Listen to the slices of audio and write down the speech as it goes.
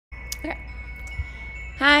Okay.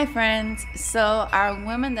 Hi friends. So our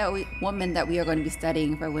woman that we are going to be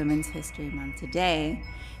studying for Women's History Month today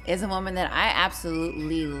is a woman that I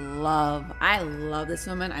absolutely love. I love this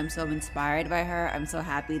woman. I'm so inspired by her. I'm so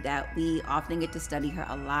happy that we often get to study her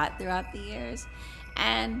a lot throughout the years.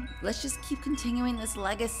 And let's just keep continuing this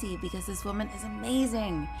legacy because this woman is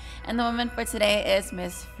amazing. And the woman for today is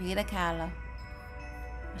Miss Frida Kahlo.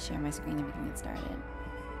 Let me share my screen and we can get started.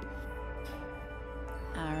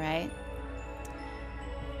 All right.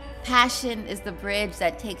 Passion is the bridge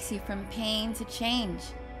that takes you from pain to change.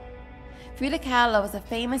 Frida Kahlo was a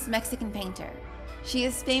famous Mexican painter. She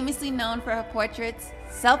is famously known for her portraits,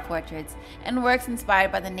 self-portraits, and works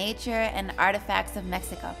inspired by the nature and artifacts of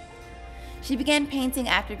Mexico. She began painting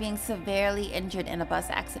after being severely injured in a bus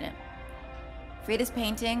accident. Frida's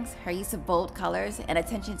paintings, her use of bold colors, and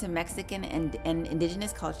attention to Mexican and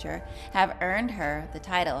indigenous culture have earned her the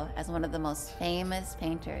title as one of the most famous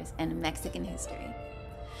painters in Mexican history.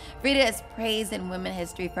 Frida is praised in women's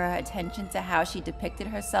history for her attention to how she depicted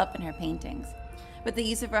herself in her paintings, with the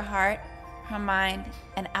use of her heart, her mind,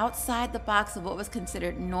 and outside the box of what was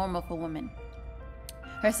considered normal for women.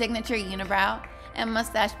 Her signature unibrow and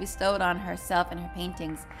mustache bestowed on herself in her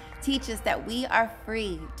paintings teach us that we are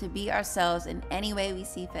free to be ourselves in any way we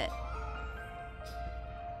see fit.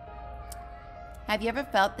 Have you ever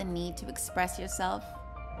felt the need to express yourself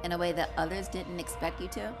in a way that others didn't expect you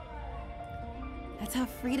to? That's how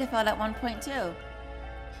Frida felt at one point too.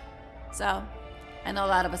 So, I know a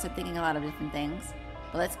lot of us are thinking a lot of different things,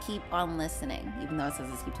 but let's keep on listening, even though it says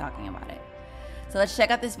let's keep talking about it. So let's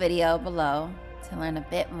check out this video below to learn a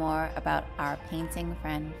bit more about our painting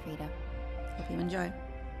friend, Frida. Hope you enjoy.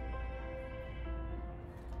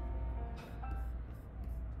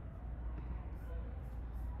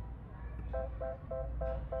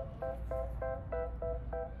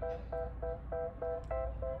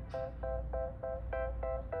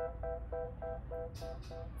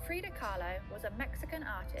 Frida Kahlo was a Mexican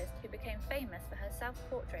artist who became famous for her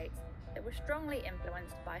self-portraits that were strongly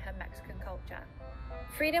influenced by her Mexican culture.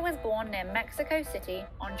 Frida was born near Mexico City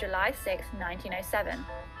on July 6, 1907,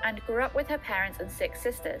 and grew up with her parents and 6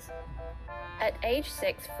 sisters. At age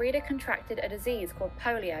 6, Frida contracted a disease called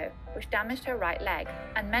polio, which damaged her right leg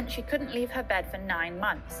and meant she couldn't leave her bed for 9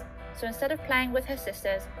 months. So instead of playing with her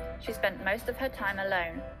sisters, she spent most of her time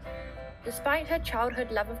alone. Despite her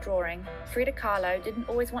childhood love of drawing, Frida Kahlo didn't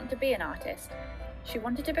always want to be an artist. She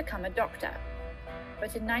wanted to become a doctor.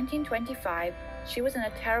 But in 1925, she was in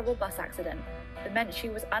a terrible bus accident that meant she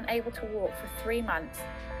was unable to walk for 3 months,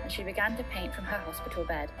 and she began to paint from her hospital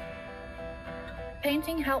bed.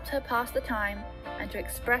 Painting helped her pass the time and to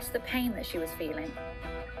express the pain that she was feeling.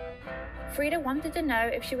 Frida wanted to know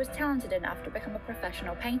if she was talented enough to become a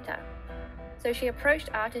professional painter, so she approached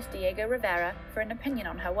artist Diego Rivera for an opinion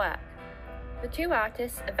on her work. The two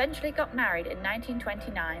artists eventually got married in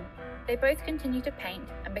 1929. They both continued to paint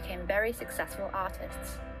and became very successful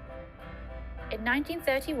artists. In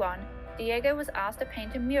 1931, Diego was asked to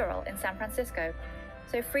paint a mural in San Francisco,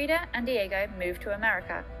 so Frida and Diego moved to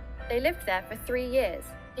America. They lived there for 3 years.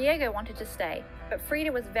 Diego wanted to stay, but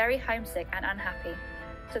Frida was very homesick and unhappy,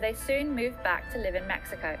 so they soon moved back to live in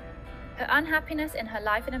Mexico. Her unhappiness in her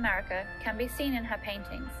life in America can be seen in her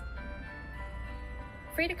paintings.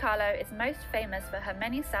 Frida Kahlo is most famous for her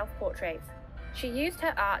many self-portraits. She used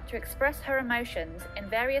her art to express her emotions in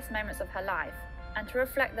various moments of her life and to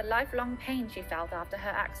reflect the lifelong pain she felt after her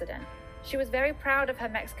accident. She was very proud of her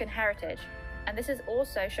Mexican heritage, and this is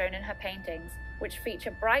also shown in her paintings, which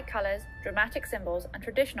feature bright colors, dramatic symbols, and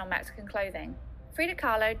traditional Mexican clothing. Frida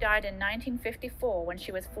Kahlo died in 1954 when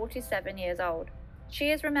she was 47 years old.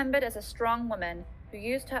 She is remembered as a strong woman who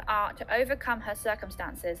used her art to overcome her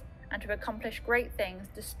circumstances and to accomplish great things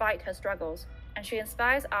despite her struggles, and she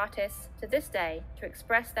inspires artists to this day to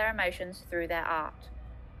express their emotions through their art.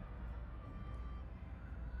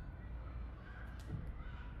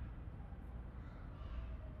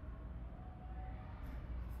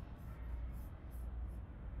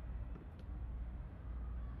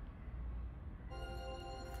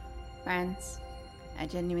 Friends, I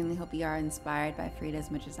genuinely hope you are inspired by Frida as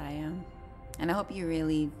much as I am. And I hope you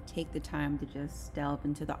really take the time to just delve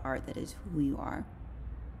into the art that is who you are.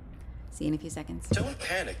 See you in a few seconds. Don't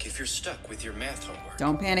panic if you're stuck with your math homework.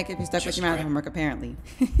 Don't panic if you're stuck with your math homework, apparently.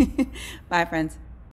 Bye, friends.